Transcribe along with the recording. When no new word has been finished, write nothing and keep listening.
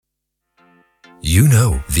you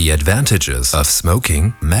know the advantages of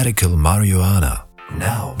smoking medical marijuana.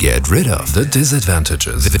 Now, get rid of the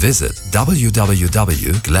disadvantages. Visit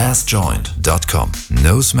www.glassjoint.com.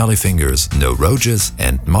 No smelly fingers, no roaches,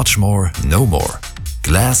 and much more, no more.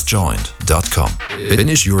 Glassjoint.com.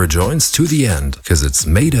 Finish your joints to the end, because it's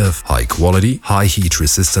made of high-quality,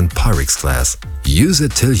 high-heat-resistant Pyrex glass. Use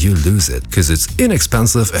it till you lose it, because it's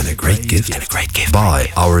inexpensive and a great gift.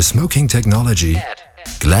 Buy our smoking technology.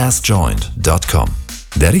 Glassjoint.com.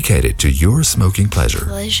 Dedicated to your smoking pleasure.